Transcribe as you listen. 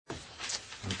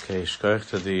Okay, shkoich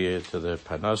to the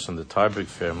Parnas and the Tarbig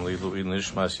family, Louis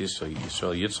Nishmas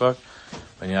Yisrael Yitzchak,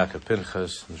 and Yaakov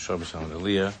Pinchas, and Shomas and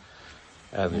Aliyah,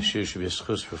 and the Shir should be a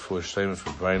schus before Shleim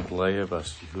for Brian Peleya,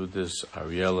 Bas Yehudis,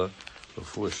 Ariella,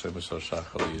 before Shleim Al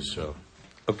Shachal Yisrael.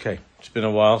 Okay, it's been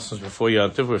a while since before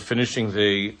Yantiv. We're finishing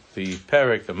the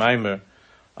Perek, the Maimer,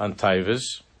 on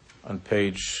Taivas, on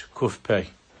page Kuf Pei.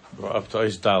 We're up to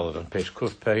Ois Dalet, on page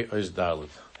Kuf Pei, Ois Dalet.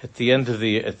 At the end of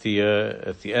the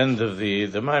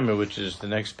Maimer, which is the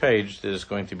next page, there's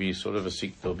going to be sort of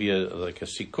there'll be like a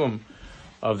sikum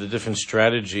of the different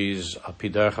strategies of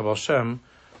Pidar Chabal Shem,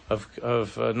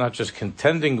 of not just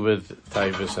contending with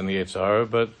Taivas and the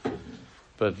Yetzirah,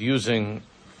 but using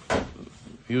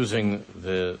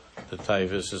the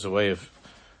Taivas as a way of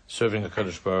serving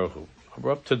HaKadosh Baruch Hu.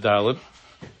 We're up to Dalet.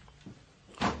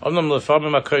 Omnam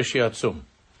lefamim hakoshi atzum.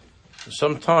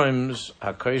 Sometimes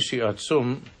hakoshi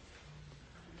atzum.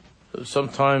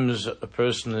 Sometimes a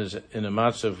person is in a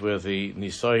matzav where the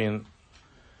nisayin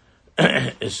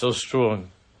is so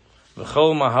strong.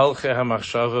 V'chol mahalche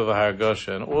hamachshava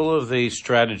v'hargasha, and all of the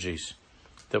strategies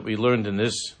that we learned in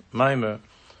this maimer,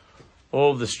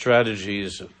 all of the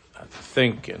strategies to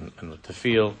think and to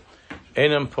feel,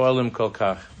 einam poalim kol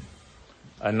kach,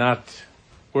 are not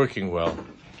working well,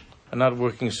 are not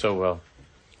working so well.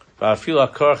 And even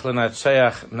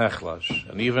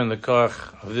the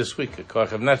korach of this week, the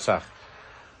korach of Netzach,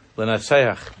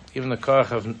 l'natzeach, even the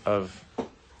korach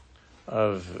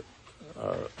of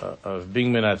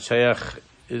being menatzeach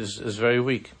is very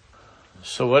weak.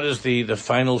 So what is the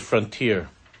final frontier?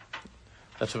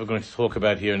 That's what we're going to talk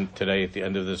about here today at the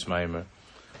end of this maimer.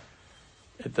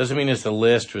 It doesn't mean it's the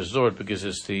last resort, because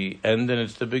it's the end and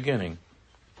it's the beginning.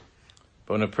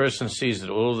 But when a person sees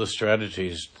that all of the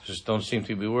strategies just don't seem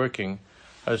to be working,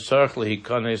 and he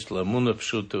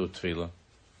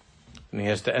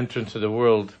has to enter into the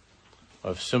world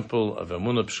of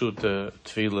emunah pshuta,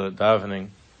 tefillah, davening,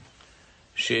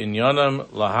 she'inyanam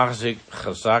lahachzik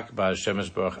chazak ba'Hashem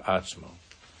Yisborach atzmo.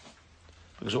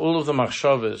 Because all of the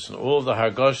machshavas and all of the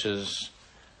hargoshes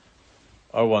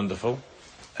are wonderful,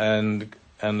 and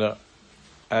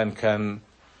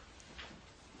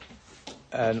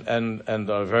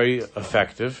are very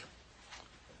effective,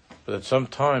 but that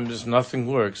sometimes nothing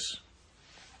works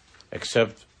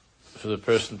except for the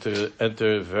person to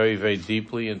enter very, very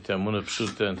deeply into emunah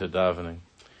pshuta, into davening.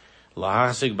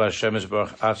 Lahachzik b'Hashem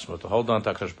Yisborach atzmo, to hold on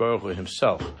to HaKadosh Baruch Hu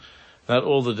himself. Not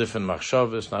all the different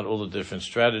machshavas, not all the different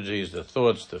strategies, the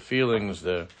thoughts, the feelings,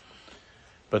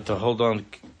 but to hold on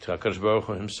to HaKadosh Baruch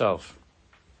Hu himself.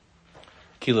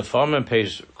 Ki lefamim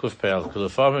page kuf pe'al, ki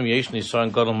lefamim yesh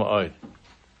nisayin gadol ma'od.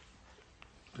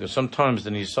 Because sometimes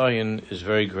the nisayin is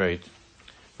very great.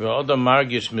 And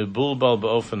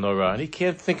he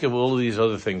can't think of all of these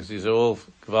other things. These are all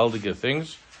gewaldige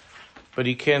things, but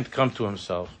he can't come to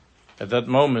himself. At that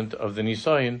moment of the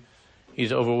nisayin,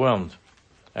 he's overwhelmed,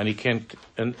 and he can't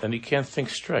think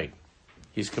straight.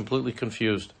 He's completely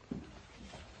confused.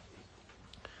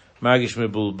 Margish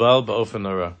mebulbal ba'ofen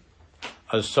nora.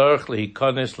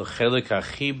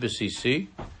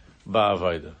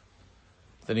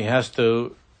 Then he has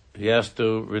to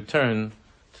return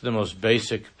to the most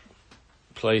basic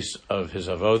place of his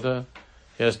avoda.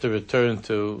 He has to return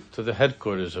to the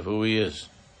headquarters of who he is,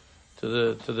 to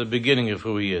the beginning of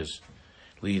who he is.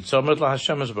 To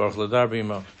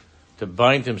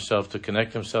bind himself, to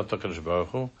connect himself to HaKadosh Baruch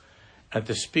Hu, and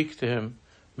to speak to him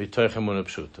mitoch emunah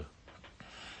pshuta.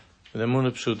 The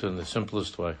emunah pshuta in the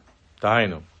simplest way.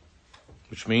 Dahainu,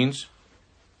 which means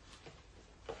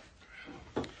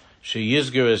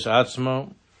sheyizger es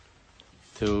atzmo,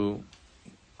 to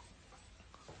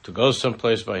go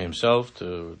someplace by himself,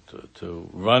 to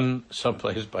run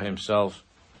someplace by himself,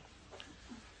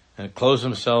 and close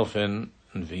himself in,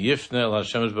 and v'yifne el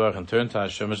Hashem Yisborach, and turn to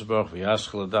Hashem Yisborach,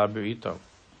 v'yaschel adaber ito,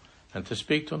 and to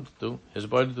speak to him, to do his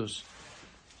bodidus.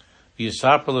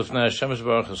 V'yisapel lefnei Hashem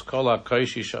Yisborach es kol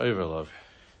ha'koshi she'over love,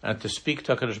 and to speak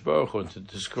to HaKadosh Baruch Hu, and to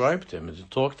describe to him, and to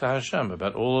talk to Hashem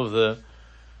about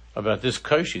about this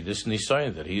koshi, this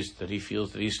nisayin that he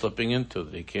feels that he's slipping into,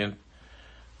 that he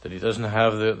doesn't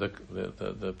have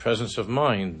the presence of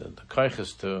mind, the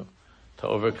kaiches to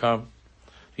overcome.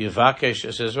 The Yavakesh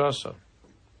es Ezrasa,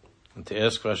 and to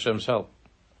ask for Hashem's help.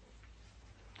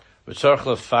 V'tzarch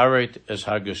lefaret es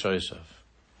hargashosav.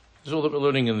 This is all that we're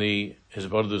learning in his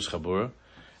Bordus Chabura,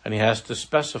 and he has to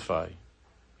specify.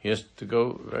 He has to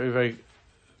go very, very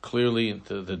clearly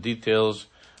into the details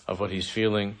of what he's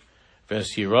feeling, and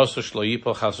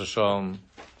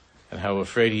how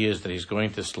afraid he is that he's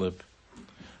going to slip.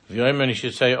 And he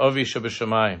should say, Ovi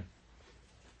Shabashamayim,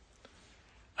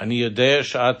 Ani Yodea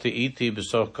Sha'ati Iti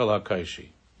B'soch Kol HaKaishi.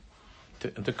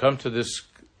 to come to this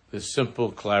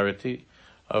simple clarity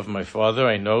of my Father,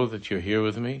 I know that you're here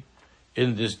with me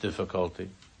in this difficulty.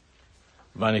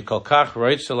 And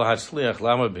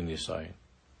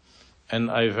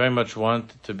I very much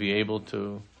want to be able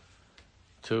to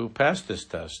pass this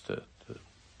test.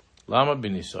 Lama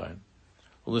b'nisayin.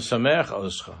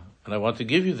 And I want to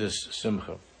give you this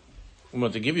simcha. I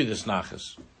want to give you this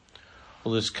nachas.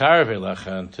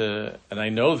 And I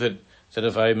know that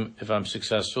if I'm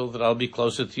successful, that I'll be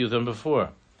closer to you than before.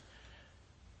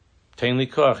 But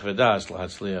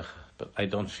I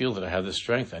don't feel that I have the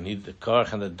strength. I need the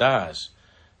koach and the das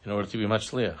in order to be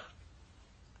matzliach.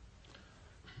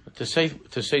 To say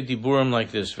diburim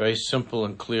like this, very simple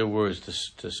and clear words,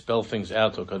 to spell things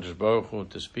out to Kadosh Baruch Hu,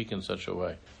 to speak in such a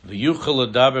way. The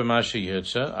yuchel adaber masha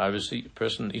yirtza, obviously,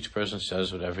 each person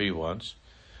says whatever he wants.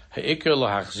 Ha'ikr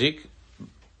lahachzik,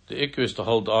 the ikr is to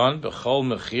hold on, b'chol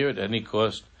mechir, at any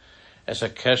cost, as a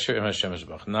kesher in Hashem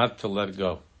Yisbarach, not to let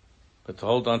go, but to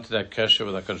hold on to that kesher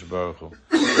with HaKadosh Baruch Hu.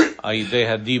 Ayidei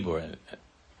hadibur,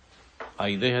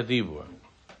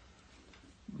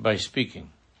 by speaking.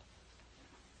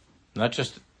 Not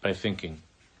just by thinking,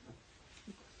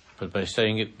 but by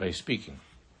saying it, by speaking.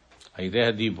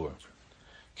 Ayidei hadibur.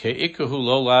 Ke'ikruhu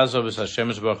lo lazav es Hashem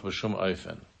Yisbarach b'shum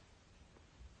oifen.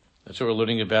 That's what we're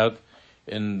learning about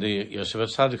in the Yosef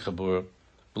HaTzadik Chabur,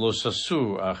 B'lo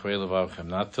sasur achrei levavchem,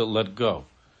 not to let go.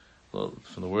 From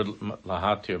the word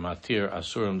lahatir, matir,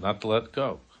 asurim, not to let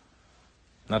go.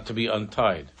 Not to be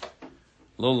untied.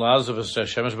 Lo lazav es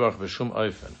Hashem Yisbarach b'shum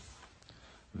oifen.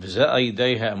 V'zeh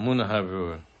ayidei ha'emunah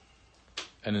ha'brur.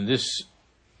 And in this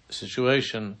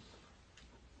situation,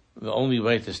 the only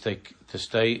way to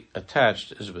stay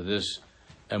attached is with this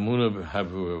emunah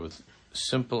habrur, with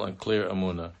simple and clear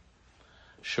emunah.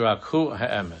 Shrakhu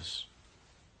ha'emes.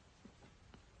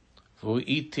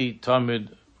 V'u'iti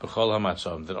tamid b'chol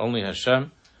ha'matzav. That only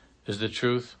Hashem is the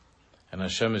truth, and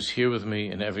Hashem is here with me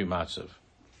in every matzav.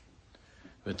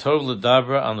 V'tov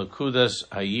l'dabra an l'kudas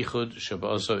ha'ichud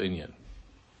sheba'osav inyan.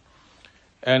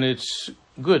 And it's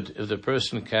good if the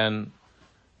person can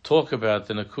talk about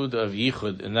the nakuda of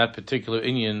yichud in that particular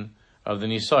inyan of the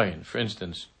nisayin, for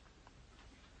instance.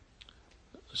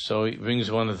 So he brings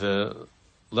one of the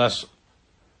less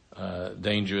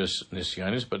dangerous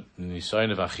nisyanis, but the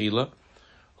nisayin of achila.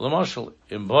 L'mashal,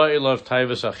 imba'ilav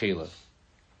taivas achila.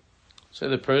 Say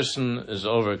the person is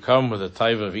overcome with a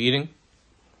taiva of eating.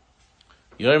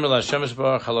 Yomer Hashem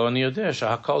Yisbarach halo ani yodeh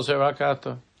shehakol zeh rak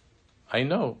ata. I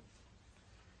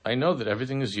know that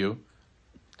everything is you.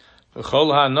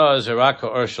 V'chol hana is eraka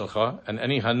or shelcha, and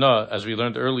any hana, as we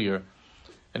learned earlier,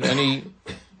 and any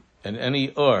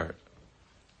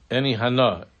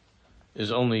hana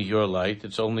is only your light.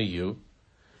 It's only you.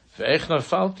 Ve'ech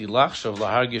nafalti lachshav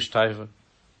lahargish taiva.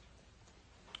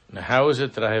 Now, how is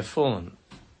it that I have fallen,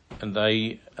 and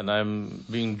I'm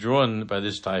being drawn by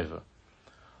this taiva?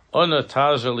 Ona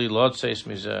tazali lotzeis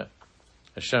mizeh.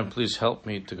 Hashem, please help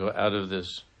me to go out of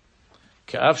this.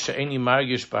 Because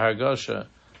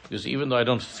even though I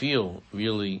don't feel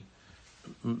really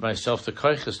myself the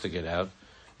koiches to get out,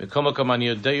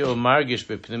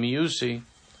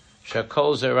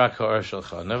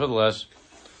 nevertheless,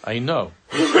 I know.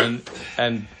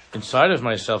 And inside of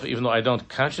myself, even though I don't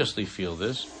consciously feel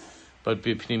this, but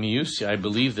I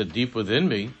believe that deep within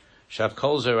me,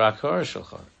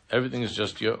 everything is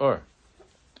just your or.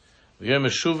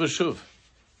 And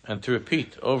to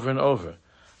repeat over and over.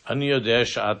 I know,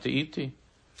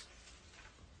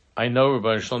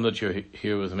 Rabbi Shalom, that you're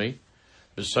here with me,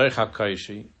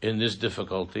 in this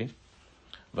difficulty.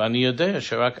 And I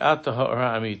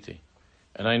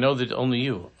know that only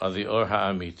you are the Or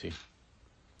Ha'amiti.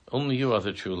 Only you are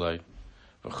the true light.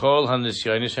 And all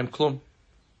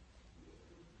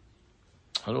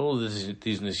these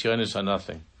nisyanis are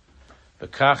nothing.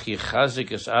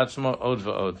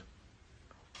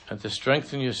 And to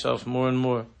strengthen yourself more and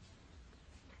more.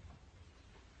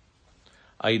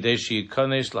 By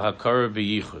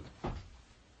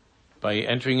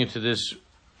entering into this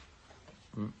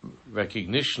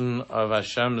recognition of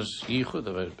Hashem's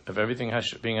yichud, of everything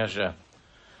being Hashem.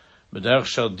 By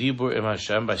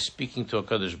speaking to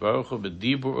HaKadosh Baruch Hu,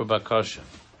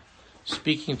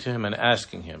 speaking to Him and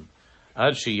asking Him,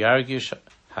 until you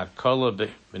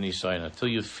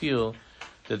feel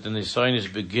that the nisayin is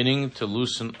beginning to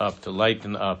loosen up, to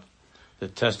lighten up. The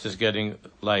test is getting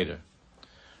lighter.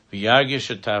 And you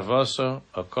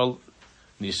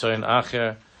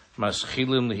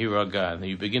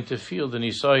begin to feel the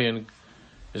nisayin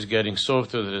is getting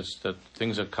softer, that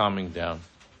things are calming down.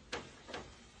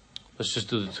 Let's just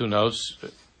do the two notes.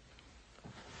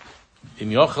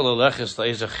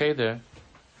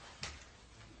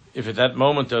 if at that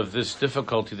moment of this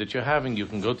difficulty that you're having, you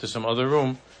can go to some other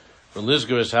room, and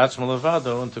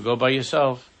to go by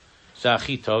yourself,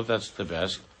 that's the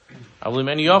best.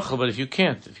 But if you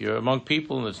can't, if you're among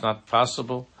people and it's not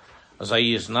possible, then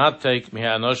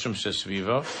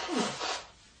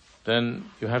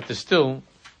you have to still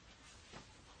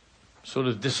sort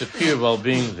of disappear while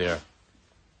being there.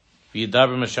 And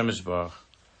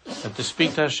to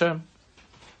speak to Hashem,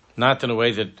 not in a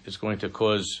way that is going to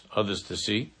cause others to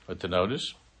see or to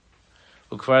notice.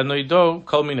 There are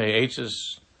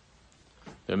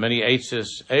many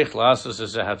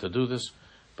eitzes, how to do this.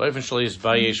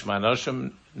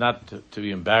 Not to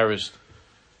be embarrassed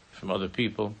from other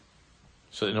people.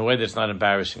 So in a way that's not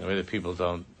embarrassing, in a way that people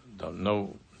don't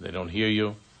know, they don't hear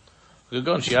you. You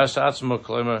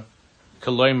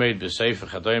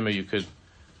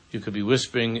could be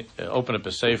whispering, open up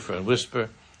a sefer and whisper,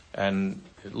 and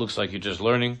it looks like you're just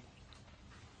learning.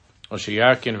 Or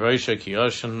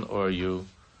you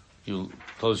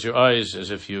close your eyes as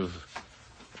if you've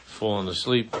fallen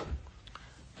asleep.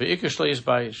 But the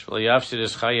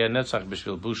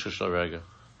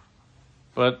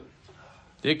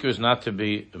ikr is not to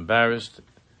be embarrassed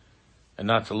and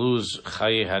not to lose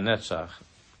chaye hanetzach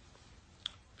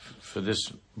for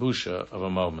this busha of a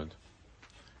moment.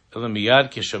 But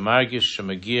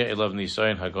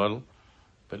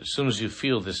as soon as you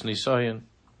feel this nisayon,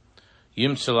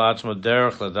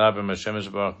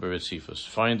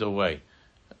 find a way.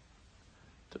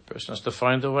 The person has to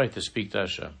find a way to speak to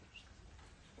Hashem.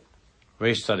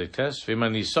 Raise tzadik test.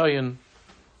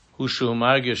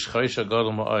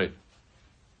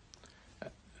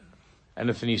 And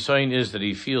if the nisayon is that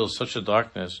he feels such a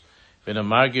darkness, when a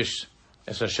margish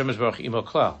as Hashem is baruch imo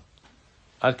klal,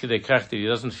 ad kedei kach that he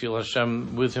doesn't feel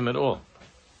Hashem with him at all.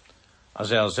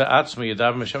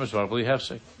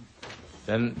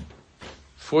 Then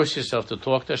force yourself to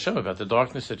talk to Hashem about the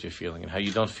darkness that you're feeling and how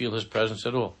you don't feel His presence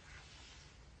at all.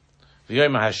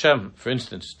 Hashem, for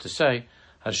instance, to say,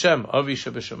 Hashem, Avi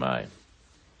Shabashamayim,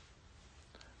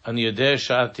 Ani Yodeh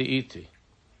Sha'ati Iti.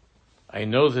 I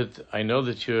know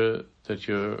that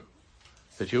you're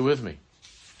with me.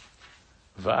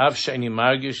 Va'av she'ani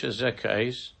margish ezeh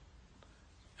ka'es,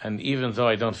 and even though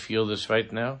I don't feel this right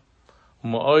now,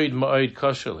 ma'oid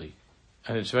kosheli,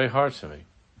 and it's very hard for me.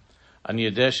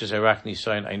 Ani Yodeh is Irak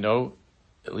nisayon. I know,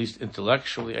 at least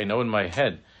intellectually, I know in my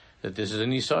head that this is a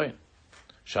nisayon.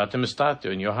 Shatem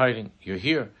istater, and you're hiding. You're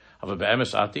here.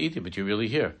 But you're really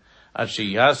here. Until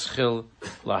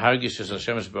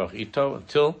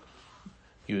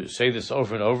you say this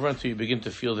over and over until you begin to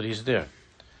feel that He's there.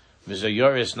 And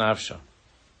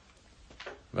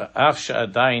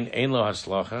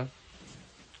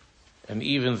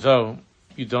even though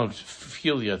you don't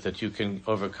feel yet that you can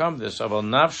overcome this, but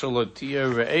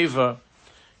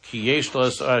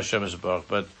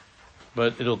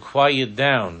it'll quiet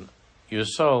down your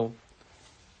soul,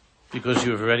 because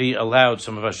you've already allowed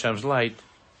some of Hashem's light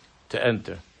to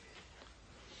enter.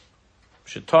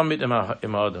 There was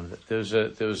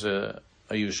a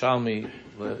Yerushalmi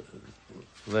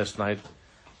last night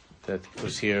that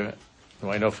was here, who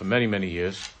I know for many, many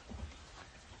years.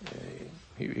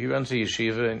 He runs a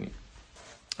yeshiva, and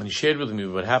he shared with me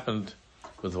what happened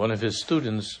with one of his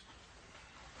students,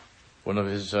 one of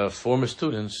his former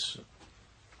students,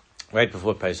 right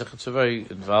before Pesach. It's a very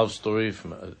involved story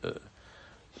from a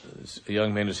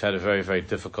young man who's had a very, very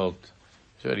difficult,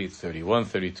 he's already 31,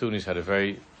 32, and he's had a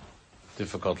very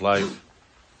difficult life.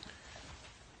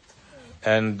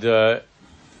 And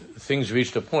things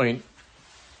reached a point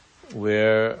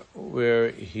where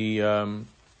he went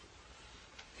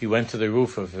to the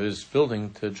roof of his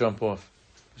building to jump off.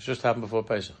 This just happened before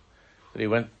Pesach. That he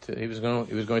was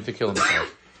going to kill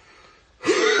himself.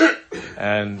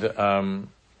 And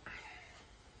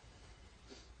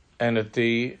at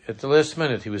the last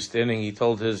minute, he was standing. He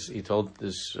told this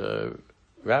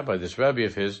rabbi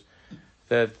of his,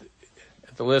 that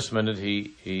at the last minute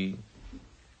he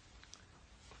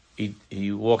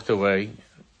walked away,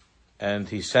 and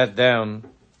he sat down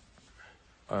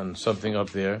on something up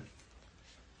there,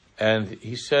 and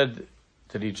he said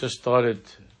that he just started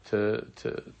to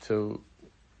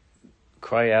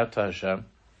cry out to Hashem,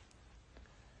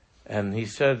 and he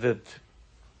said that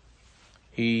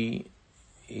he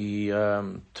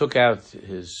took out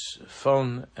his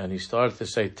phone and he started to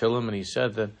say Tillim, and he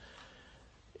said that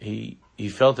he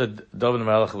felt that David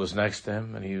HaMelech was next to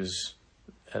him, and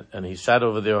he sat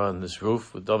over there on this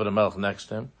roof with David HaMelech next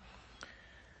to him,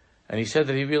 and he said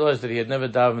that he realized that he had never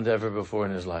davened ever before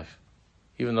in his life,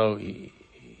 even though he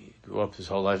grew up his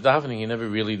whole life davening. He never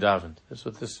really davened. That's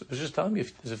what this was just telling me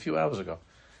a few hours ago.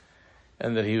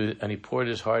 and that he poured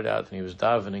his heart out, and he was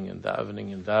davening and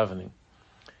davening and davening,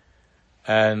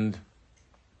 and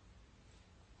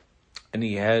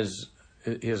he's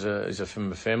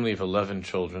from a family of 11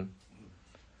 children,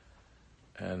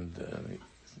 and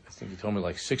I think he told me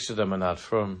like 6 of them are not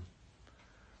from.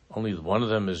 Only one of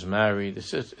them is married. And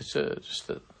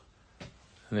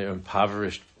they're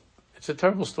impoverished. It's a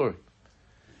terrible story.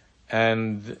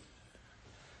 And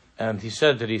he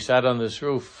said that he sat on this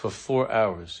roof for 4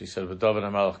 hours. He said with David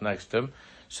HaMelech next to him,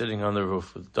 sitting on the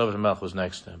roof. David HaMelech was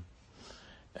next to him,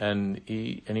 and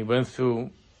he went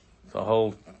through the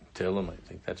whole Tillim. I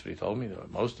think that's what he told me.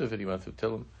 Most of it he went through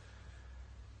Tillim,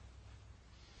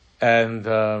 and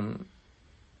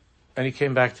he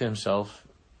came back to himself.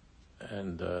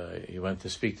 And he went to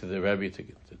speak to the Rebbe to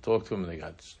talk to him, and they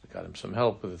got him some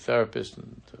help with a therapist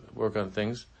and to work on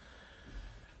things.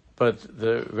 But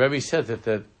the Rebbe said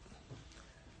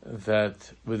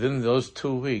that within those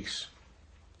 2 weeks,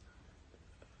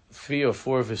 3 or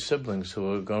 4 of his siblings who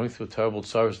were going through terrible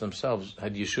sorrows themselves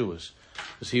had Yeshuas.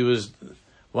 Because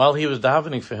while he was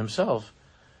davening for himself,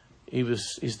 he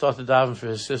started davening for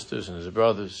his sisters and his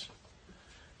brothers.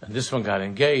 And this one got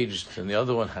engaged, and the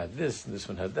other one had this, and this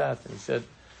one had that. And he said,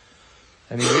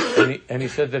 and he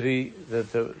said that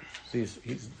these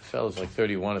fellows like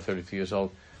 31 or 32 years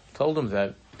old told him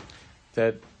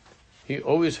that he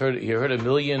always heard a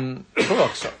million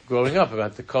talks growing up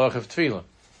about the koach of tefillah,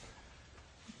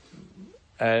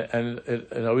 and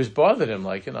it always bothered him.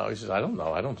 Like, he says, I don't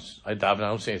know, I daven, I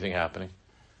don't see anything happening.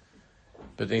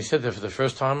 But then he said that for the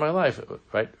first time in my life,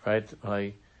 right when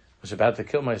I was about to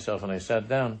kill myself and I sat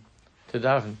down to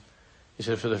daven, he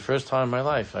said, for the first time in my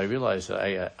life, I realized that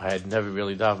I had never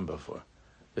really davened before.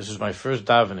 This was my first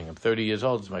davening. I'm 30 years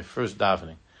old. It's my first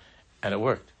davening. And it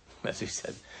worked, as he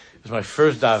said. It was my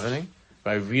first davening,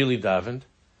 where I really davened.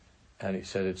 And he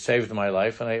said, it saved my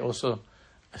life. And he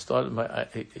started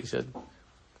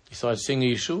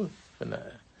singing Yeshua. And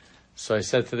so I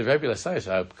said to the Rebbe last night,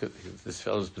 this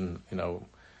fellow's been,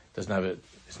 doesn't have it,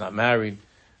 he's not married.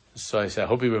 So I said, I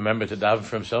hope he remembered to daven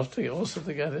for himself to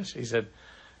get this. He said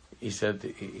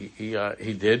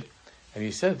he did, and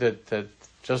he said that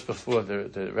just before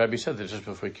the Rabbi said that just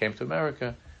before he came to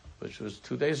America, which was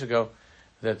 2 days ago,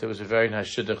 that there was a very nice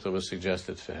shidduch that was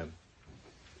suggested for him,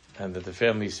 and that the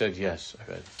family said yes.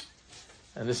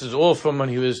 And this is all from when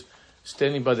he was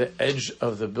standing by the edge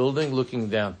of the building, looking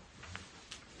down.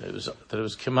 It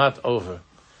was kimat over,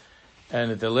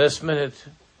 and at the last minute,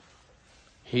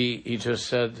 he just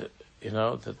said,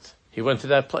 that he went to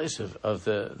that place of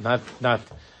the not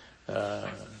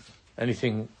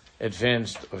anything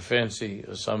advanced or fancy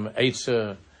or some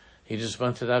eitzah. He just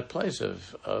went to that place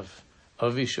of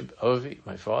Avi,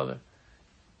 my father,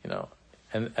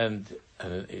 and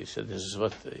he said, this is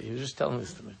what he was just telling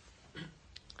this to me.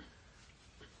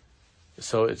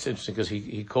 So it's interesting because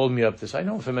he called me up this. I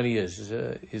know him for many years.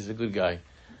 He's a good guy.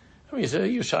 I mean, he's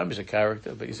a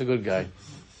character, but he's a good guy.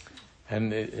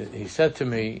 And he said to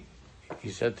me,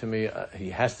 he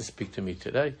has to speak to me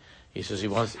today. He says he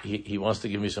wants to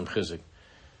give me some chizuk.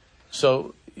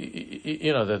 So,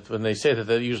 that when they say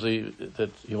that usually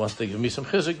that he wants to give me some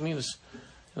chizuk means,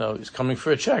 he's coming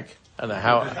for a check. And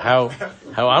how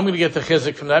I'm going to get the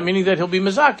chizuk from that, meaning that he'll be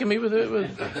mazaking me with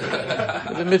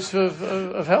the mitzvah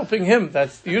of helping him.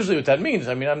 That's usually what that means.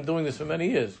 I mean, I'm doing this for many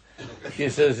years. He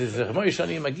says, he says, I said,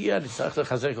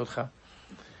 okay,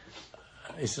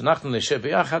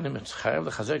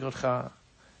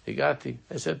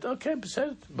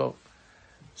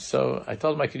 so I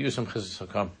told him I could use some chizuk, so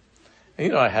come.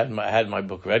 And, I had my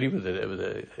book ready with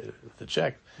the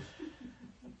check.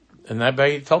 And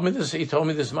he told me this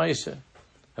ma'aseh.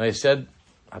 And I said,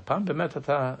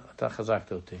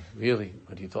 really,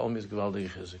 what he told me is gewaldig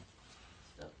chizuk.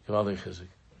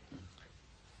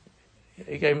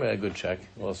 He gave me a good check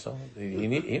also. He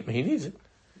needs it.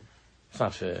 It's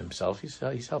not for himself.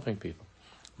 He's helping people,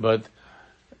 but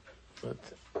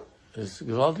it's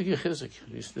gewaldige chizuk.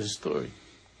 This story,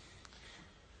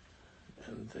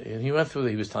 and he went through.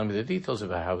 He was telling me the details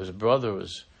about how his brother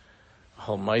was a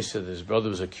whole ma'aseh. His brother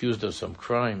was accused of some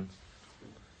crime.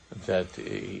 That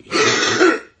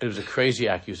it was a crazy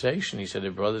accusation. He said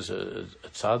his brother's a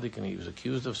tzaddik, and he was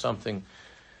accused of something.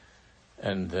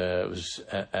 And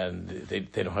they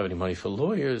don't have any money for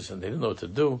lawyers, and they didn't know what to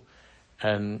do.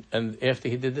 And after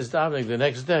he did this davening, the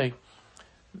next day,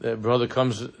 the brother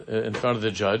comes in front of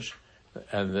the judge,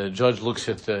 and the judge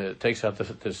takes out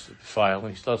this file, and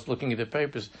he starts looking at the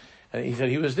papers. And he said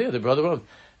he was there. The brother wrote,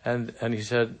 and he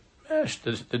said,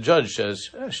 the judge says,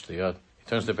 shtiyot. He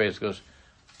turns to the page, goes,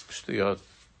 shtiyot,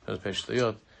 turns the page,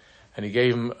 shtiyot, and he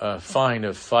gave him a fine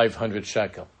of 500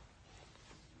 shekel.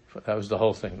 That was the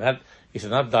whole thing. He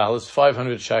said, not dollars,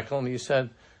 500 shekel, and he said,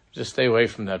 just stay away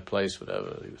from that place,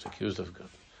 whatever. He was accused of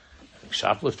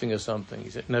shoplifting or something. He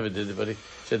said, never did it, but he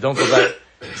said, don't go back.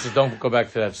 He said, don't go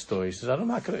back to that store. He says, I'm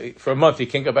not going to, for a month. He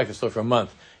can't go back to the store for a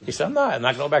month. He said, I'm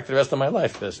not going back to the rest of my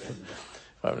life.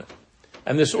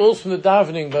 And this all from the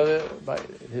davening by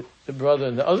the brother.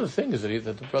 And the other thing is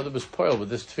that the brother was spoiled with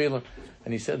this tefillah.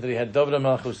 And he said that he had David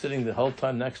HaMelech who was sitting the whole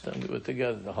time next to him. We were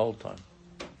together the whole time.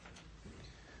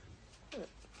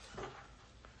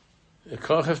 A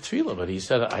koch of tefillah, but he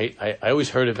said, I always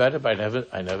heard about it, but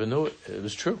I never knew it. It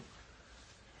was true.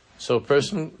 So a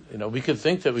person, we could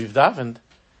think that we've davened,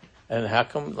 and how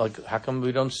come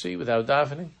we don't see without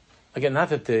davening? Again, not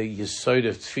that the yesod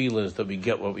of tefillah is that we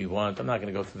get what we want. I'm not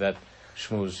going to go through that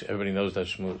shmooze. Everybody knows that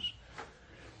shmooze.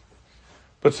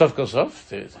 But stuff goes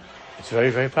off. It's very,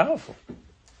 very powerful.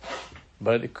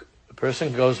 But a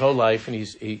person goes whole life and he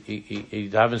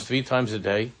davens 3 times a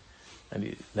day, and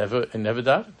he never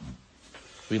davened.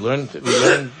 We learned in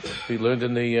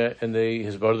the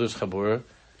his brother's chabura,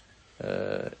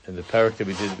 in the parak that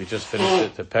we just finished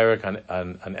it, the parak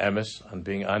on emes, on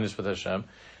being honest with Hashem.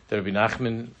 That Rabbi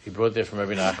Nachman, he brought there from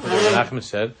Rabbi Nachman. Rabbi Nachman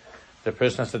said the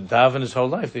person has to daven his whole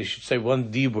life. They should say one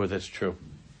dibur that's true.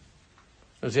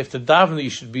 Because if to daven, you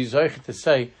should be zoich to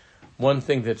say one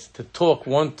thing to talk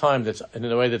one time that's in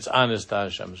a way that's honest to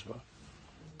Hashem's word.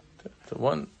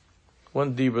 One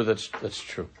dibur that's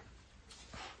true.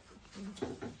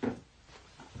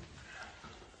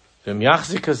 And if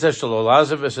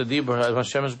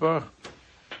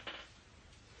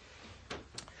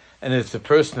the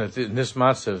person in this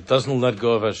matzah doesn't let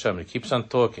go of Hashem, he keeps on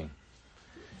talking.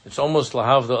 It's almost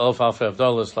lahav the alf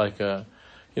Abdullah. It's like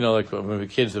like when we were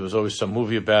kids, there was always some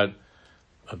movie about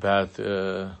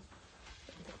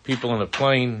people on a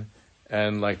plane,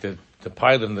 and like the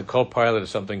pilot and the co-pilot or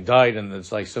something died, and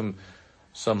it's like some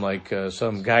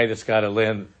guy that's got to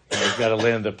land. He's got to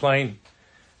land the plane.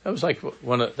 That was like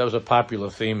that was a popular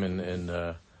theme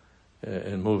in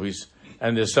movies.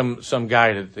 And there's some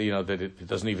guy that that it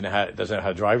doesn't have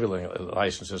a driver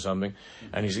license or something,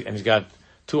 and he's got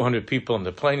 200 people on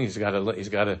the plane. He's got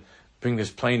to bring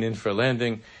this plane in for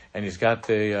landing, and he's got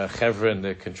the chevra and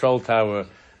the control tower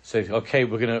say, okay,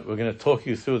 we're gonna talk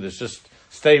you through this. Just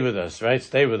stay with us, right?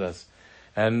 Stay with us,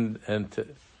 and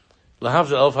lahav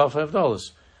the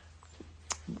 $1,500.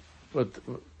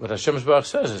 What Hashem's Baruch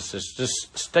says is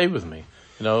just stay with me,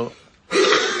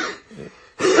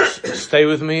 stay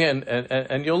with me,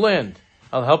 and you'll land.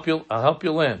 I'll help you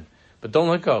land, but don't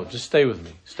let go. Just stay with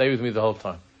me. Stay with me the whole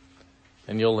time,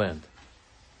 and you'll land.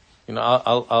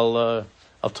 I'll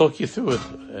talk you through it,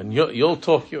 and you'll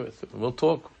talk we'll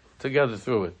talk together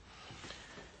through it.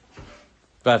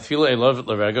 What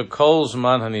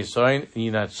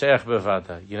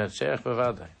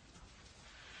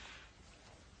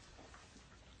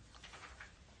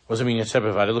does it mean, Yitzhak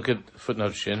Bevada? Look at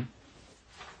footnote Shin.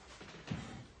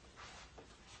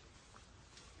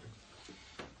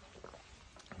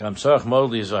 Gamsach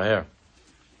Moldi Zahir.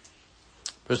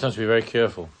 Person has to be very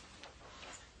careful.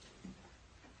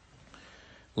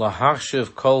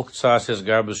 Lahachshiv kol ktsases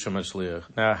garbus shematzliach.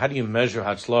 Now, how do you measure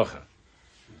hatzlacha?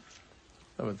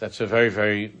 That's a very,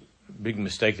 very big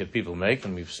mistake that people make,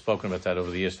 and we've spoken about that over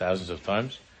the years thousands of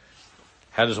times.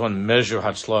 How does one measure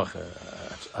hatzlacha?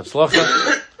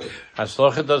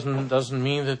 Hatzlacha doesn't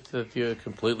mean that you're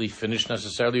completely finished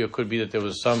necessarily. It could be that there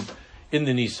was some in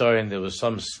the nisayon, there was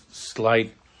some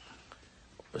slight,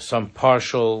 some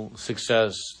partial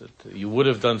success. That you would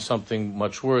have done something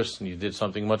much worse, and you did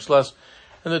something much less.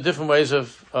 And there are different ways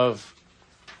of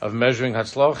measuring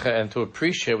hatzlacha and to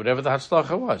appreciate whatever the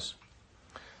hatzlacha was.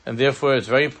 And therefore, it's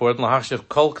very important. Lahachshav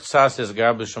kol ktsas es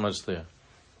garbus shematzliach.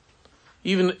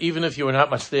 Even if you were not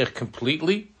matzliach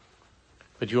completely,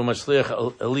 but you were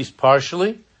matzliach at least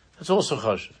partially, that's also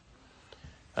chashuv.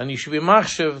 And you should be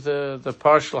machshav the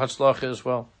partial hatzlacha as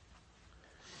well.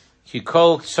 Ki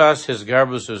kol ktsas his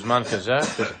garbus uzman kazeh.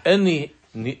 But any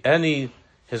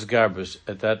his garbus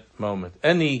at that moment,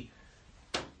 any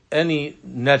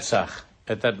netzach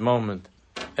at that moment,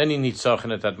 any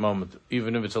nitzachan at that moment,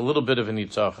 even if it's a little bit of a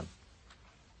nitzachan,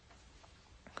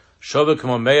 shova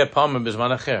k'mo meya pamim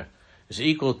b'zman acher, is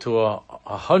equal to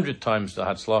 100 times the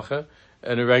hatzlacha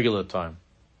in a regular time.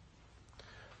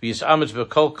 And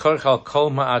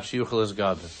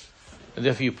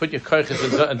therefore you put your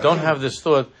karchas and don't have this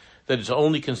thought that it's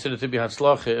only considered to be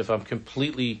hatzlacha if I'm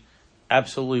completely,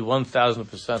 absolutely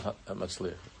 1,000%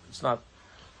 matzliach. It's not.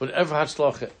 Whatever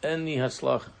hatzlacha, any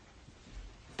hatzlacha.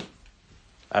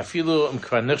 Even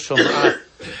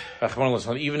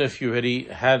if you already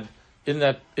had in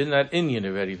that Indian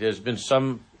already, there's been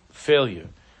some failure.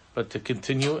 but to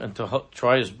continue and to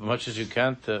try as much as you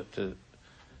can to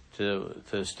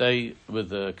stay with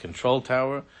the control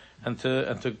tower and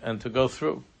to go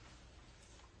through.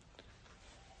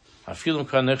 We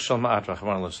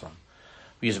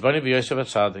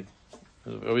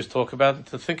always talk about it,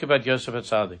 to think about Yosef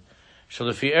Atzadik.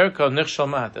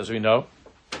 As we know,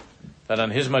 that on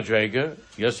his madrega,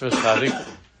 Yosef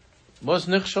Atzadik was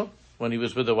nichshel when he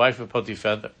was with the wife of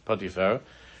Potiphar,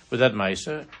 with that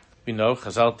Maisa. We know,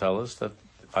 Chazal tell us that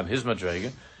on his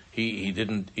madrega, he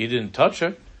didn't touch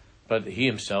her, but he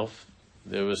himself,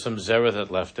 there was some zera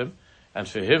that left him, and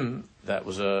for him that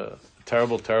was a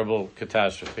terrible, terrible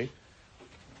catastrophe. It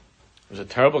was a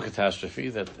terrible catastrophe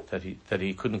that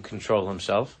he couldn't control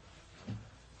himself.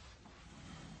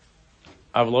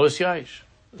 Avlos Yaish.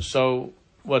 So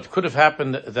what could have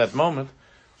happened at that moment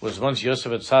was once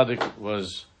Yosef Atzadik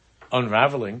was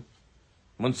unraveling,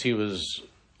 once he was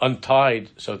untied,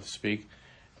 so to speak,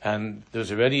 and there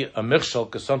was already a michshel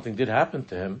because something did happen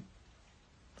to him.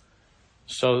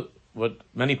 So what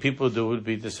many people do would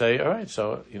be to say, all right,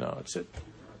 so, it's it.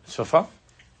 It's for fun.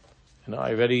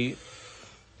 I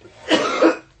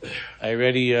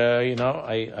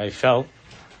fell.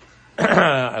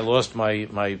 I lost my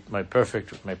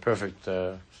perfect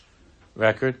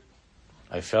record.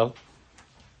 I fell.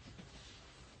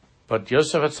 But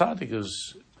Yosef Atzadik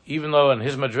is, even though in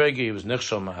his madregi he was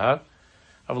nichshel mahar,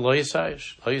 of lo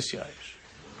yisayish.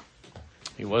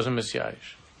 He wasn't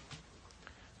misyayish.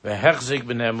 Vehechzik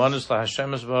b'ne'emonis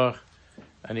laHashem Yisborach,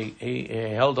 and he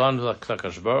held on to the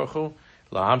Kadosh Baruch Hu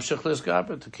lahamshich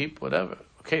l'isgaber, to keep whatever.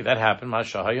 Okay, that happened. Ma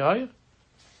shahaya haya,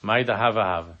 ma hava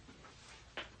hava.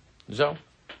 So,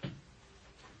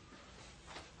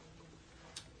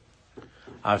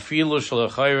 afilu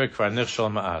shalachayre kvar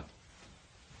nichshel ma'at.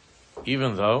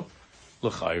 Even though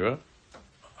l'chayre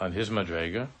on his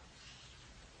madrega,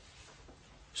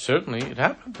 certainly it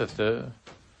happened that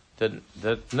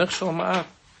nichshel ma'at,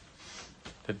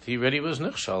 that he already was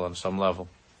nichshel on some level.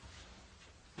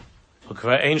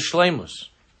 L'kvar ein shleimus.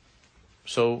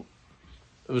 So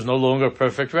it was no longer a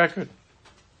perfect record.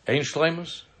 Ein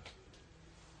shleimus.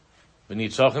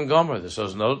 V'nitzachim gomer.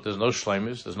 There's no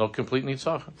shleimus. There's no complete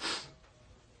nitzachim.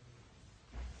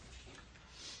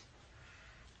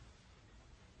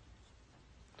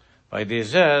 By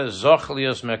dezeh zoch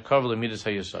lios mekov lemidas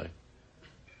hayosai.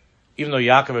 Even though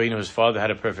Yaakov Avinu, his father, had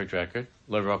a perfect record,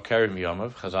 L'ro karim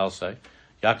yomav, Chazal say,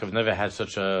 Yaakov never had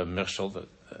such a michshel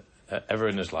ever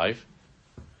in his life.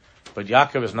 But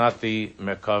Yaakov is not the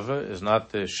Merkava, is not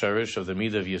the Sherish of the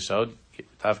Midah of Yesod.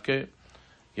 Tavke,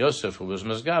 Yosef, who was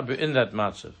Mezgab, in that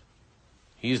matzav.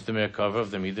 He's the Merkava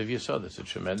of the Midah of Yesod. It's a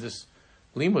tremendous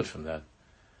limud from that.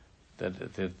 That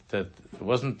it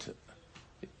wasn't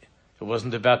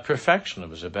about perfection. It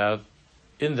was about,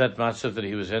 in that matzav that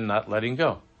he was in, not letting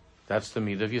go. That's the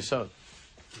Midah of Yesod.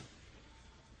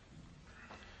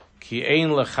 Ki ein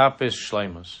lechapes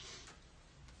shleimus.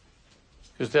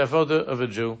 Because the avodah of a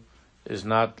Jew is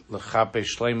not lechape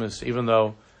shleimus, even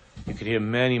though you could hear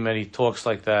many, many talks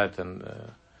like that, and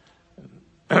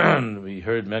we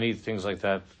heard many things like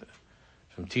that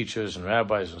from teachers and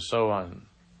rabbis and so on.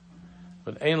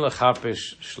 But ein lechape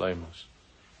shleimus.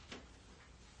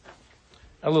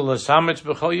 Elu lesametz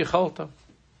b'chol yicholta.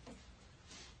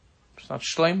 It's not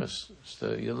shleimus. It's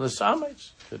the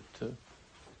lesametz.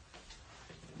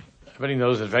 Everybody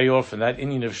knows that very often that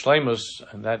inyan of shleimus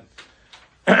and that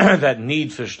that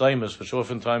need for shleimus, which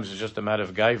oftentimes is just a matter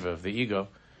of gaiva, of the ego,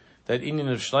 that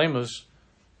inyan of shleimus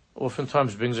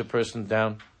oftentimes brings a person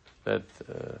down. That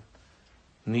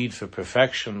need for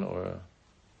perfection, or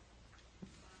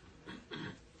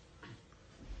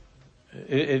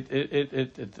it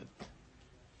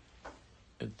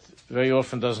very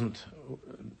often doesn't.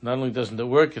 Not only doesn't it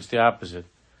work, it's the opposite.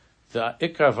 The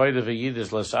ikar vayda v'yid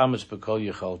is les amitz b'kol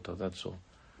yicholta. That's all.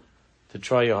 To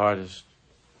try your hardest.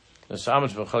 Les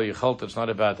amitz b'kol yicholta. It's not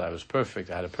about I was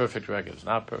perfect. I had a perfect record. It's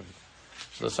not perfect.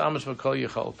 So les amitz b'kol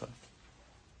yicholta.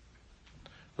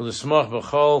 L'smoch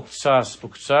b'chol ksas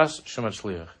uktsas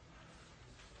shematzliach.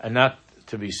 And not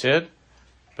to be said,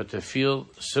 but to feel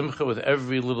simcha with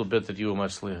every little bit that you were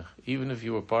matzliach, even if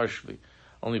you were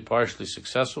only partially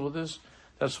successful with this.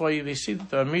 That's why they see that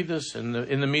there are midas in the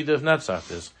midah of Netzach.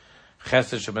 There's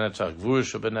Chesed shebenetzach, Gvur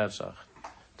shebenetzach,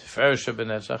 Tiferes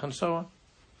shebenetzach, and so on.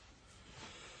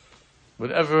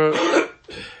 Whatever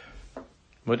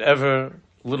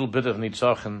little bit of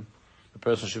nitzachim, the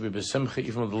person should be besimcha,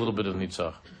 even with a little bit of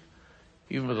nitzach,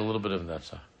 even with a little bit of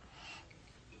netzach.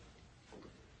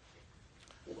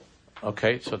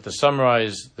 Okay, so to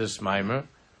summarize this maimer,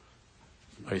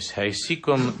 is hey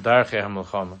sikum darche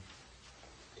hamilchama.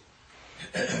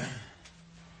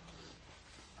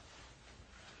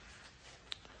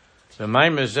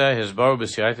 V'mayim zeh his baru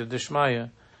b'siyata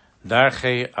d'shmaya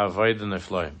darchei avodah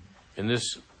nefloim. In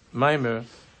this maimer,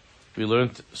 we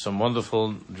learned some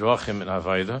wonderful drachim in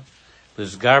avodah.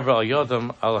 L'sgarba al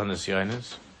yodam al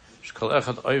hanisyanis shkol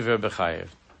echad oiver b'chayev.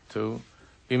 To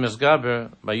be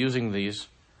misgaber by using these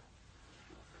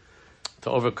to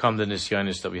overcome the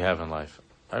nisyanis that we have in life.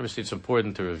 Obviously, it's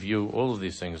important to review all of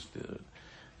these things.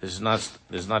 This is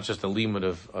not just a limit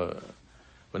of.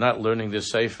 We're not learning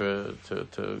this sefer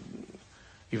to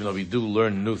even though we do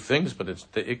learn new things, but it's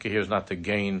the ikka here is not to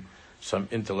gain some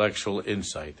intellectual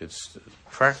insight. It's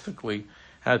practically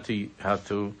how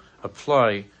to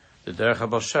apply the derech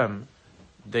HaBashem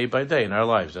day by day in our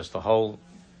lives. That's the whole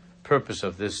purpose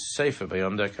of this sefer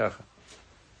B'yom Dekacha.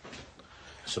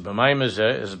 So b'mayim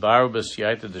hazeh is baru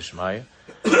b'siyata d'shmaya.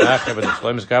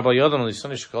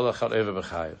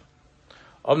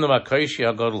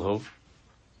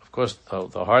 Of course,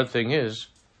 the hard thing is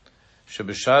at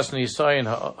the time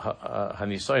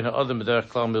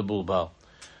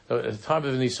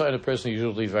of nisayin, a person is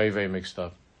usually very, very mixed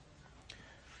up.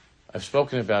 I've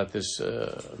spoken about this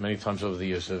many times over the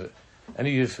years.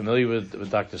 Any of you familiar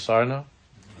with Dr. Sarno?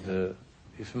 You're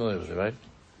familiar with it, right?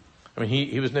 I mean,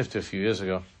 he was nifter a few years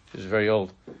ago. He was very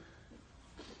old.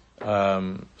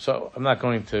 So I'm not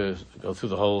going to go through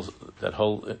that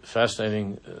whole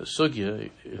fascinating sugya.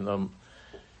 You know,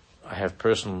 I have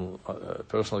personal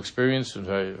experience and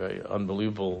very, very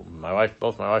unbelievable.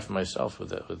 Both my wife and myself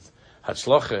with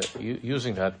hatzlacha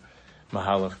using that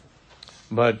mahalach.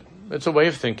 But it's a way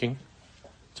of thinking.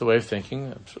 There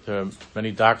are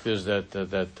many doctors that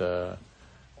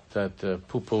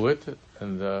poo-poo it,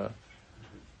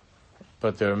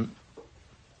 but there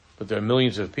are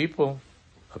millions of people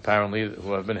apparently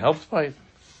who have been helped by it.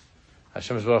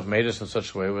 Hashem has made us in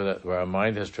such a way where our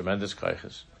mind has tremendous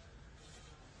kaiches.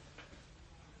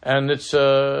 And it's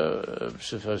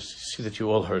I see that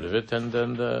you all heard of it, and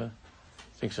I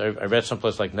think so. I read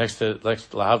someplace like next to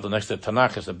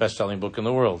Tanakh is the best-selling book in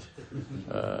the world.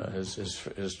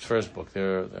 His first book.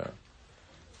 There are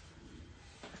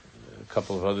a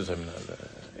couple of others. I mean,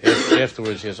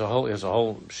 afterwards he has a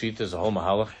whole sheet. There's a whole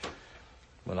mahalach.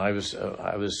 When I was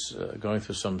going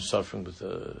through some suffering with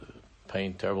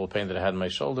terrible pain that I had in my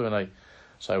shoulder,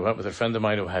 so I went with a friend of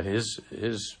mine who had his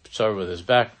sorrow with his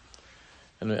back,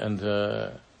 and we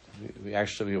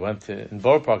went to, in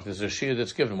Borough Park. There's a shir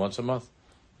that's given once a month.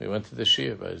 We went to the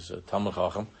shir by his Talmud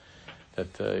Chacham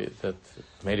that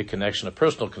made a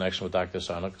personal connection with Dr.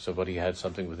 Sarno, so what he had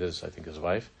something with his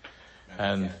wife, Rabbi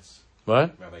and Katz.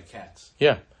 What? Rabbi Katz.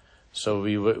 Yeah. So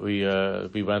we went, we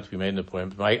made an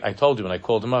appointment. I told you when I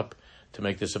called him up to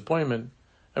make this appointment,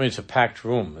 I mean, it's a packed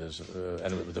room, and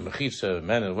with the mechitza,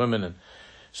 men and women, and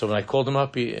so when I called him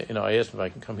up, I asked him if I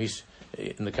can come. He's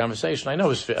in the conversation. I know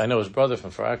his brother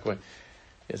from Far Rockaway.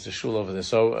 He has a shul over there.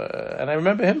 So, and I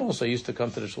remember him also. He used to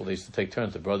come to the shul. They used to take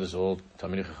turns. The brothers all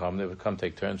Talmidei Chacham. They would come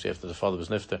take turns after the father was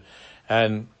nifter,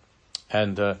 and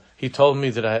he told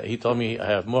me I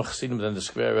have more chassidim than the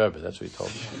square Rebbe. That's what he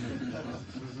told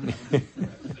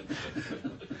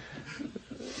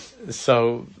me.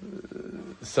 So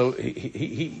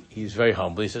he's very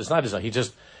humble. He says it's not his own.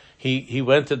 He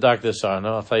went to Dr.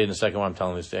 Sarno. I'll tell you in a second why I'm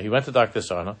telling this. He went to Dr.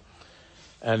 Sarno,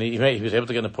 and he was able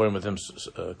to get an appointment with him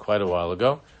quite a while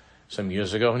ago, some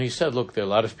years ago. And he said, "Look, there are a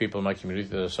lot of people in my community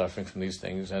that are suffering from these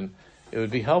things, and it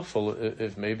would be helpful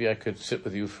if maybe I could sit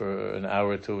with you for an hour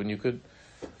or two, and you could,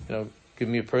 give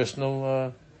me a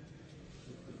personal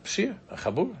shir, a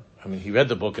chabur." I mean, he read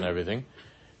the book and everything,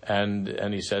 and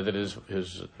he said that his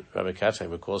Rabbi Katz, I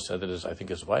recall, said that his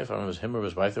wife, I don't know if it was him or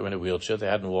his wife, they were in a wheelchair. They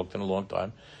hadn't walked in a long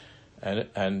time,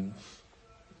 and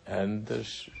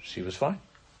she was fine.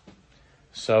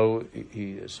 So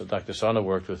Dr. Sana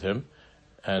worked with him,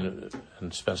 and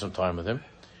spent some time with him.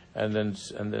 And then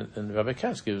Rabbi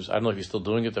Katz gives, I don't know if he's still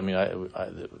doing it. I mean,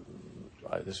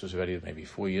 this was already maybe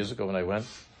 4 years ago when I went.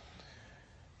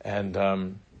 And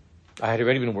I had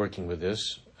already been working with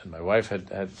this, and my wife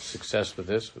had success with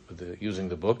this, using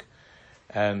the book.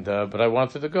 And but I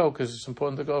wanted to go because it's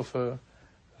important to go for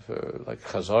like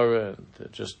Chazara and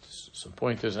just some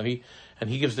pointers. And he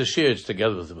gives the shirs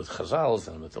together with Chazals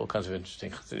and with all kinds of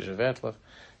interesting Chassidish Vertlav.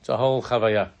 It's a whole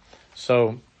chavaya.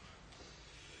 So,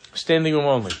 standing room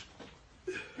only.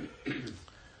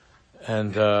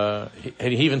 And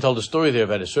he even told a story there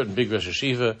about a certain big Rosh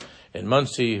Hashiva in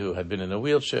Muncie who had been in a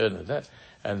wheelchair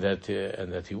and that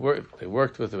they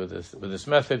worked with this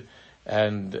method,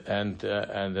 and that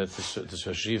this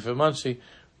Rosh Hashiva in Muncie,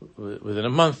 within a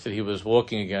month that he was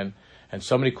walking again, and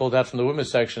somebody called out from the women's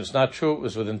section, "It's not true, it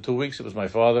was within 2 weeks, it was my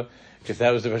father," because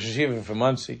that was the Rosh Hashiva from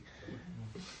Muncie.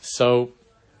 So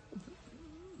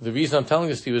the reason I'm telling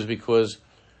this to you is because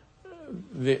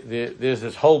there's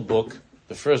this whole book,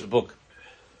 the first book,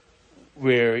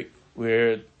 where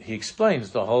he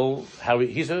explains the whole how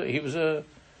he was a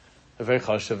very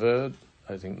chashuv,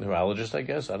 I think neurologist, I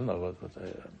guess. I don't know what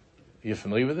you're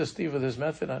familiar with this, Steve, with his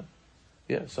method.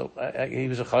 Yeah, so he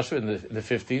was a chashuv in the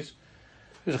 50s.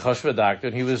 He was a chashuv doctor,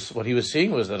 and what he was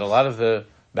seeing was that a lot of the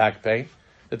back pain,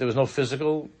 that there were no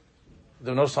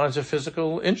signs of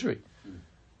physical injury,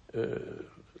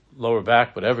 lower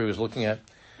back, whatever he was looking at.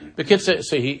 The kid said,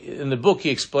 so he in the book he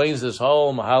explains this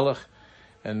whole mahalach,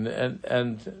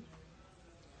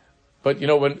 but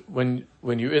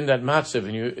when you're in that matzav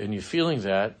and you're feeling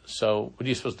that, so what are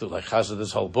you supposed to do? Like chazah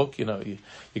this whole book, you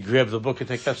grab the book and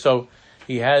take that. So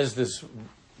he has this.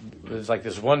 There's like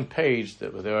this one page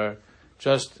that there are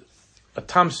just a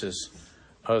tamsis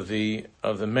of the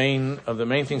main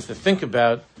things to think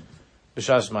about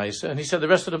b'shas ma'isa, and he said the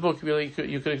rest of the book really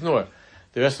you could ignore.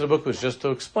 The rest of the book was just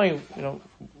to explain,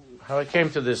 how I came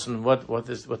to this and what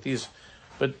these,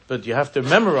 but you have to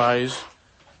memorize.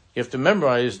 You have to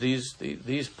memorize these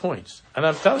points. And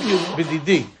I'm telling you,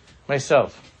 b'didi,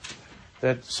 myself,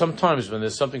 that sometimes when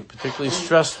there's something particularly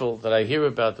stressful that I hear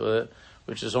about,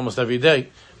 which is almost every day,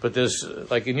 but there's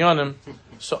like in Yonim,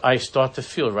 so I start to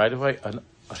feel right away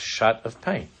a shot of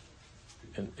pain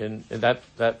in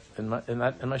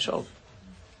my shoulder,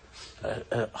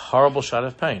 a horrible shot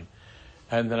of pain,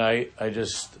 and then I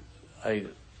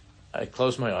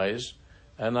close my eyes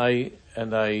and I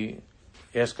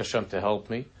ask Hashem to help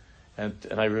me, and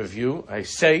I review. I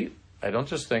don't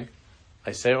just think.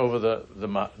 I say over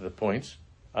the points.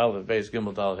 Aleph, Beis,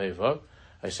 Gimel, Dal, Hey, Vav.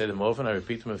 I say them over and I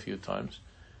repeat them a few times,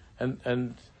 and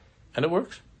it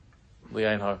works.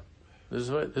 Li'ayin har. This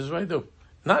is what I do.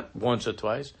 Not once or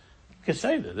twice. You can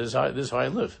say that. This is how I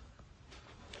live.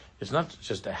 It's not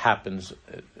just a happens,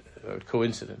 or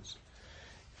coincidence.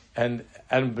 And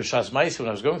b'shas ma'isa, when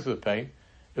I was going through the pain,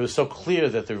 it was so clear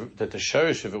that the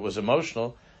shorish of it was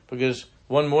emotional, because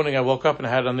one morning I woke up and I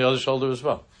had it on the other shoulder as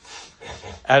well.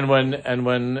 And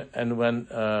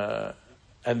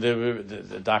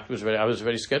the doctor was ready. I was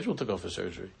already scheduled to go for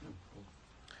surgery,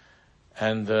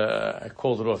 and I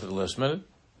called it off at the last minute.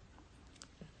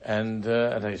 And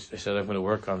I said I'm going to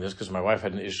work on this because my wife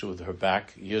had an issue with her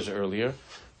back years earlier,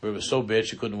 where it was so bad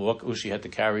she couldn't walk. She had to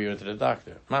carry her into the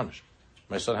doctor. Mamish,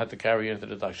 my son had to carry her into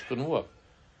the doctor. She couldn't walk.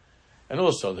 And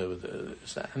also,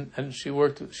 and she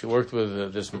worked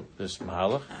with this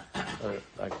mahalach,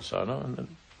 like Sano, and then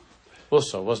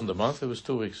also it wasn't a month; it was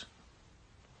 2 weeks,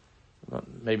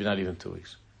 maybe not even 2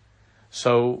 weeks.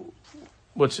 So,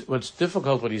 what's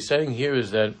difficult? What he's saying here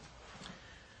is that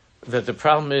the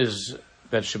problem is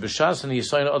that shebishas and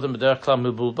yisayin adam b'derech klal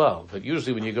mibulbal. But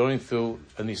usually, when you're going through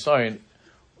an yisayin,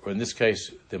 or in this case,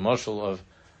 the marshal of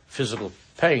physical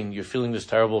pain, you're feeling this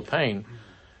terrible pain.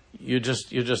 You're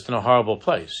just in a horrible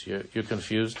place. You're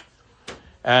confused,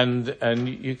 and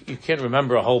you can't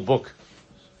remember a whole book,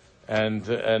 and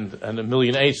a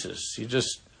million aces. You're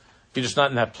just not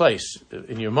in that place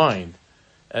in your mind,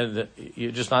 and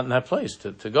you're just not in that place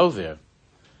to go there.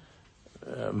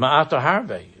 Ma'at or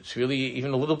harbe. It's really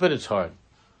even a little bit. It's hard.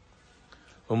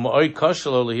 And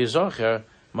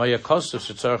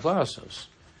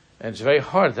it's very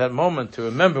hard at that moment to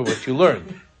remember what you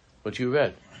learned, what you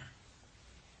read.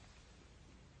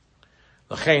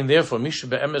 Therefore, when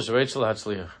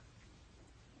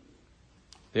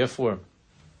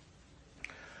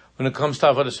it comes to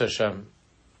Avodas Hashem,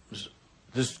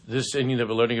 this Indian that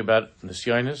we're learning about in the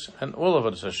Nisyanis and all of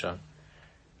Avodas Hashem,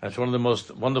 that's one of the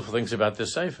most wonderful things about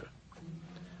this Sefer.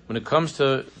 When it comes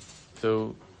to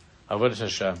Avodas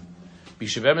Hashem,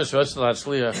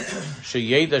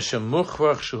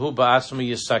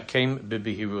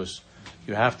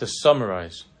 you have to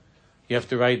summarize. You have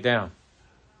to write down.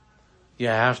 You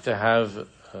have to have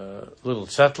little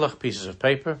tzetlach, pieces of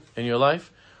paper in your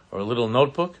life, or a little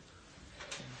notebook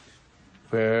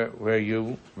where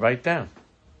you write down,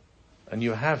 and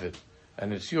you have it,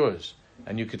 and it's yours,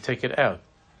 and you could take it out.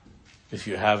 If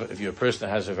you're a person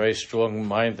that has a very strong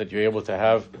mind, that you're able to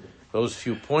have those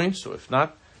few points, or if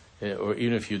not, or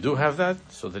even if you do have that,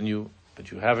 so then you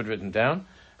have it written down,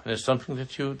 and it's something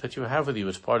that you have with you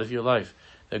as part of your life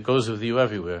that goes with you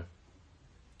everywhere.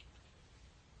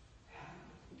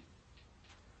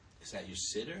 Is that your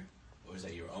siddur, or is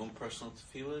that your own personal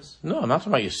tefillas? No, I'm not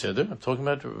talking about your siddur. I'm talking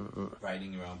about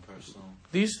writing your own personal.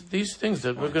 These things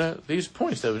that these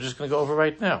points that we're just going to go over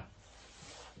right now.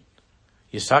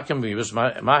 Yisakim b'yibus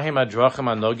mahim adrachim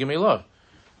anogim ilav.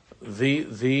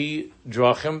 The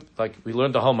drachim, like we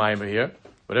learned the whole mimer here,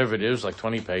 whatever it is, like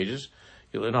 20 pages.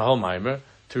 You learn a whole mimer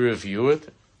to review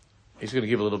it. He's going to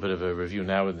give a little bit of a review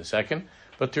now in a second,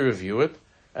 but to review it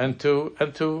and to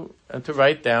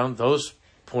write down those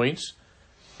points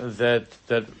that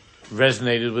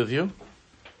resonated with you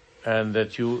and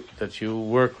that you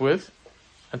work with,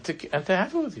 and to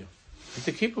have it with you and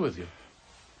to keep it with you.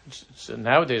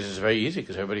 Nowadays it's very easy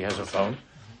because everybody has a phone,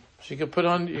 so you could put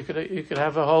on you could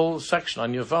have a whole section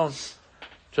on your phone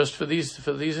just for these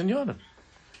inyanim.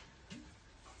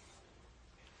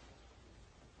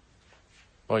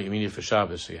 Oh, you mean for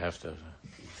Shabbos, so you have to.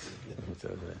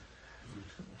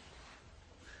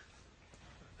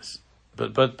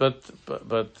 But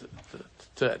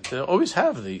to always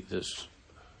have this.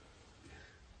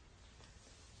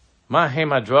 Ma hem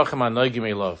hadrachim hanogim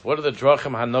elav. What are the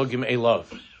drachim hanogim elav?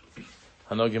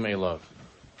 Hanogim elav.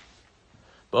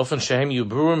 B'ofen shehem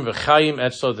yubruim v'chayim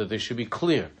etzlo, that they should be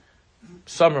clear,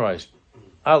 summarized.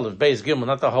 Aleph, Beis, Gimel,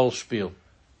 not the whole spiel.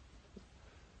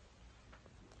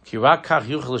 Because at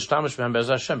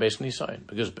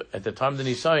the time of the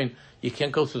Nisayin, you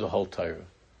can't go through the whole Torah.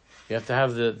 You have to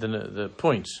have the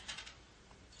points.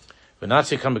 So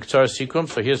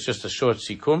here's just a short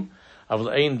sikum.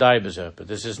 But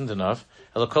this isn't enough.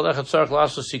 But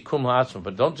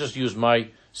don't just use my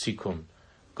sikum.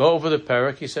 Go over the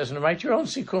parak, he says, and write your own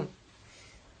sikum.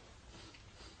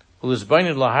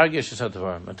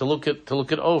 And to look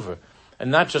it over,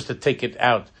 and not just to take it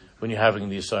out when you're having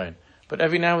the Nisayin, but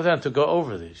every now and then to go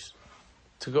over this.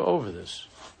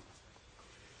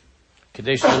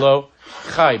 Kadesh below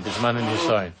chai bisman in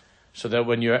Nisayin, so that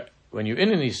when you're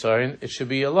in a Nisayin, it should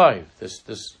be alive. This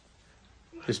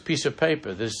piece of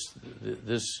paper, this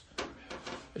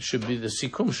it should be, the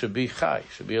sikum should be chai,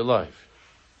 should be alive.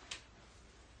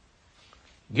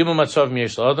 Gimel matzav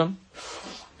miyesh l'adam.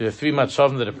 There are 3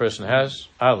 matzavim that a person has.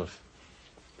 Aleph.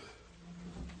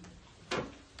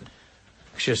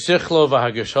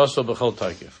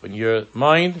 When your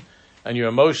mind and your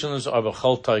emotions are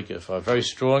b'chol taikif, are very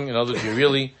strong. In other words, you're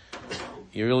really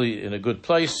in a good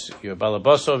place. You're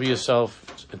balabas over yourself,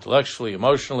 intellectually,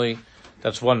 emotionally.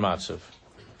 That's one matzav.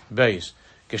 Beis.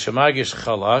 Geshamagish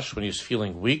chalash, when you're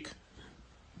feeling weak.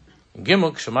 And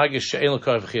Gimel, geshamagish she'en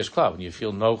l'koyach v'chiyas klal, when you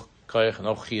feel no koyach,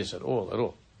 no chiyas at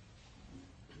all.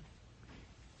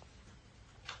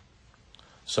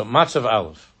 So matzav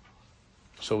aleph.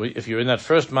 So if you're in that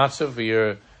first matzav, where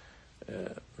you're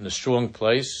in a strong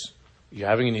place, you're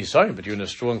having an Nisayin, but you're in a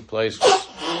strong place,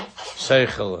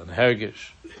 seichel and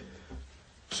hergish.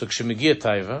 So k'shemigia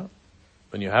taiva,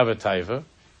 when you have a taiva,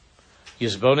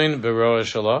 yizbonin beroa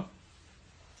shalah,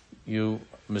 you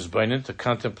mizbonin to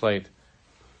contemplate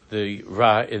the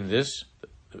ra in this,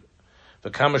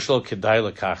 the kamashlo kedai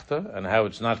lekachta, and how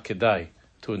it's not kedai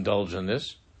to indulge in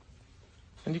this.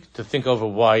 And to think over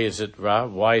why is it ra,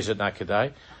 why is it not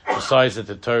kedai? Besides that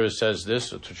the Torah says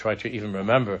this, or to try to even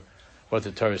remember what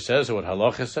the Torah says, or what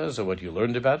halacha says, or what you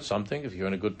learned about something, if you're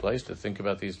in a good place to think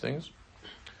about these things.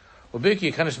 And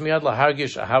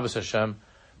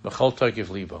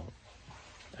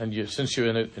since you're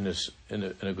in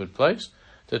a good place,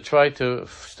 to try to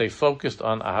stay focused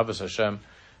on ahavas Hashem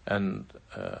and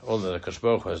all that HaKadosh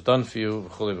Baruch Hu has done for you,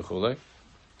 v'chulei v'chulei.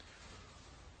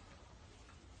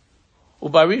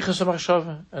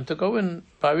 And to go in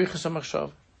ba'arichas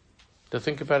hamachshava, to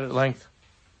think about it at length.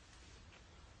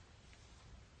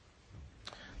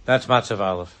 That's matzav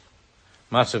aleph.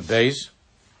 Matzav beis,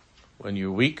 when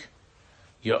you're weak,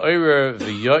 ya'ir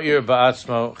v'ya'ir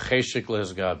ba'atzmo cheshek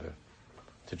lehizgaber,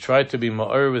 to try to be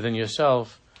ma'ir within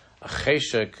yourself, a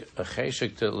cheshek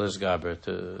to lehizgaber,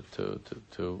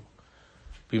 to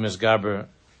be mizgaber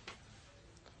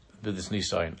with this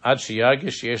nisayin. Ad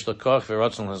sheyagish yesh lekoch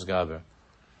v'ratzon lehizgaber,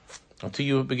 until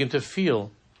you begin to feel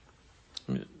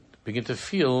a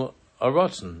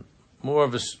ratzon, more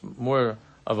of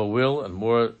a will and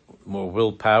more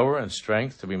willpower and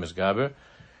strength to be misgaber.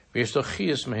 V'yesh lo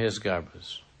chiyas mehes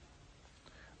gabers.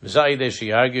 V'zayidei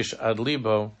sheyagish ad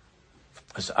libo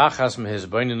as achas mehes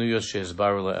beinenuyos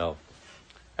she'ezbaru le'el.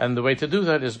 And the way to do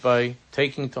that is by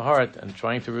taking to heart and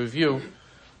trying to review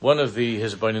one of the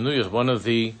his beinenuyos, one of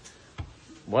the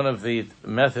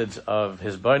methods of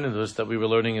his beinenus that we were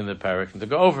learning in the parak, and to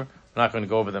go over. We're not going to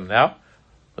go over them now,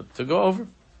 but to go over,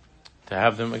 to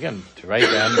have them again, to write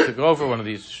down, to go over one of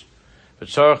these. But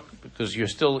because you're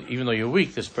still, even though you're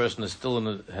weak, this person is still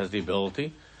has the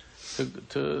ability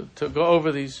to go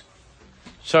over these.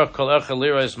 And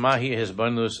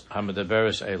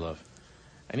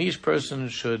each person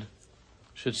should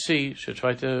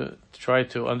try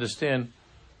to understand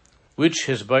which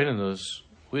his beinenus,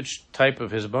 which type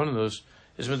of his bonus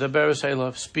is medaberes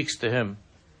elav, speaks to him,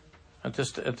 and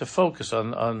to focus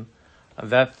on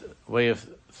that way of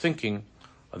thinking,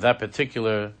 or that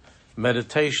particular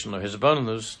meditation or his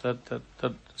bonus that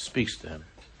speaks to him.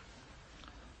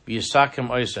 V'yisakim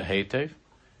oisa heitev,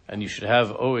 and you should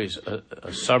have always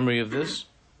a summary of this.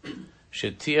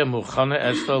 Shetia muchana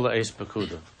etzlo le'es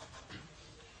pekuda,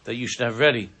 that you should have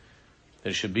ready, that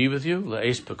it should be with you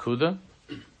le'es pekuda,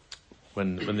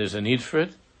 when there's a need for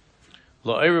it.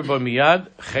 Lo'eira b'miyad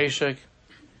cheshek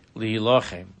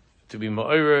lihilachem, to be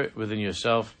mo'eira within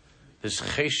yourself, this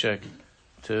cheshek,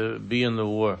 to be in the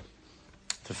war,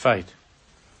 to fight.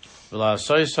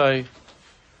 V'la'asoisai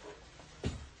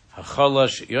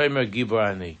hachalash yomer gibor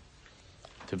ani,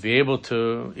 to be able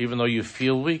to, even though you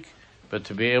feel weak, but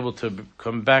to be able to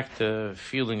come back to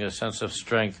feeling a sense of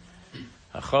strength.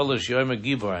 Hachalash yomer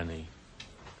gibor ani.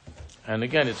 And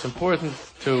again, it's important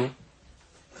to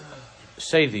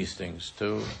say these things,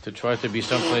 to try to be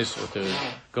someplace or to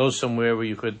go somewhere where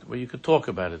you could talk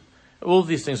about it. All of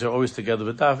these things are always together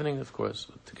with davening, of course,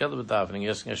 together with davening,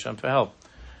 asking Hashem for help,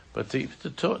 but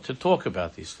to talk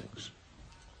about these things.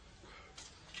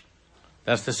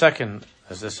 That's the second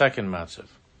matzav.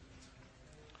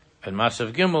 And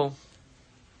matzav gimel,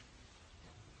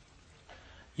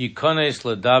 yikones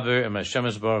ledaber em Hashem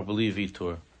Yisbarach b'li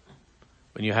vitur,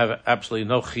 when you have absolutely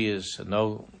no chiyas,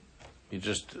 you're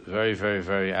just very, very,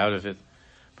 very out of it,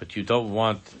 but you don't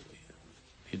want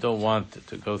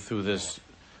to go through this,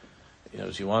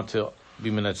 you want to be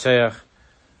menatzeach.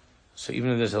 So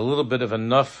even if there's a little bit of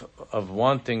enough of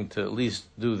wanting to at least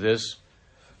do this,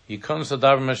 yikones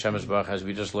ledaber em Hashem Yisbarach, as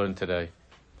we just learned today,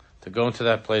 to go into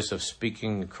that place of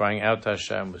speaking, crying out to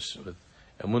Hashem with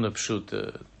emunah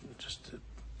pshuta, just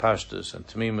pashtus and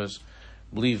tamimas,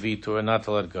 b'li vitur, and not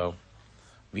to let go.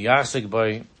 V'yasik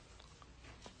by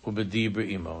ubedibur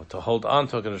imo, to hold on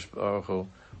to HaKadosh Baruch Hu,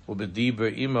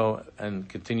 ubedibur imo, and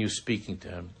continue speaking to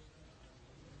Him.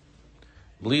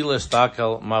 Bli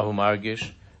lestakel mahu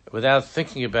margish, without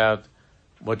thinking about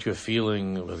what you're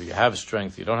feeling, whether you have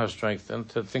strength, you don't have strength, and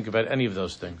to think about any of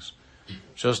those things.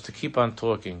 Just to keep on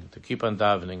talking, to keep on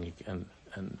davening, and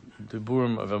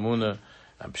diburim of emunah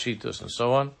and pshitus and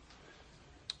so on,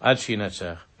 ad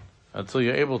she'yinetzech, until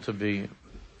you're able to be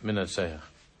minatzeach.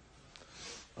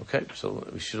 Okay, so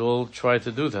we should all try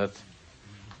to do that,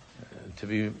 to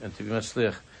be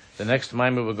matzliach. The next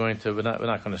Maimer we're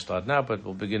not going to start now, but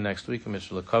we'll begin next week in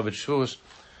Mitzvah Lekavod Shavuos.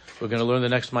 We're going to learn the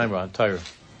next Maimer on Torah.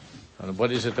 And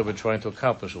what is it that we're trying to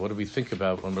accomplish? What do we think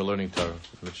about when we're learning Torah?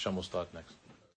 Which Shem will start next.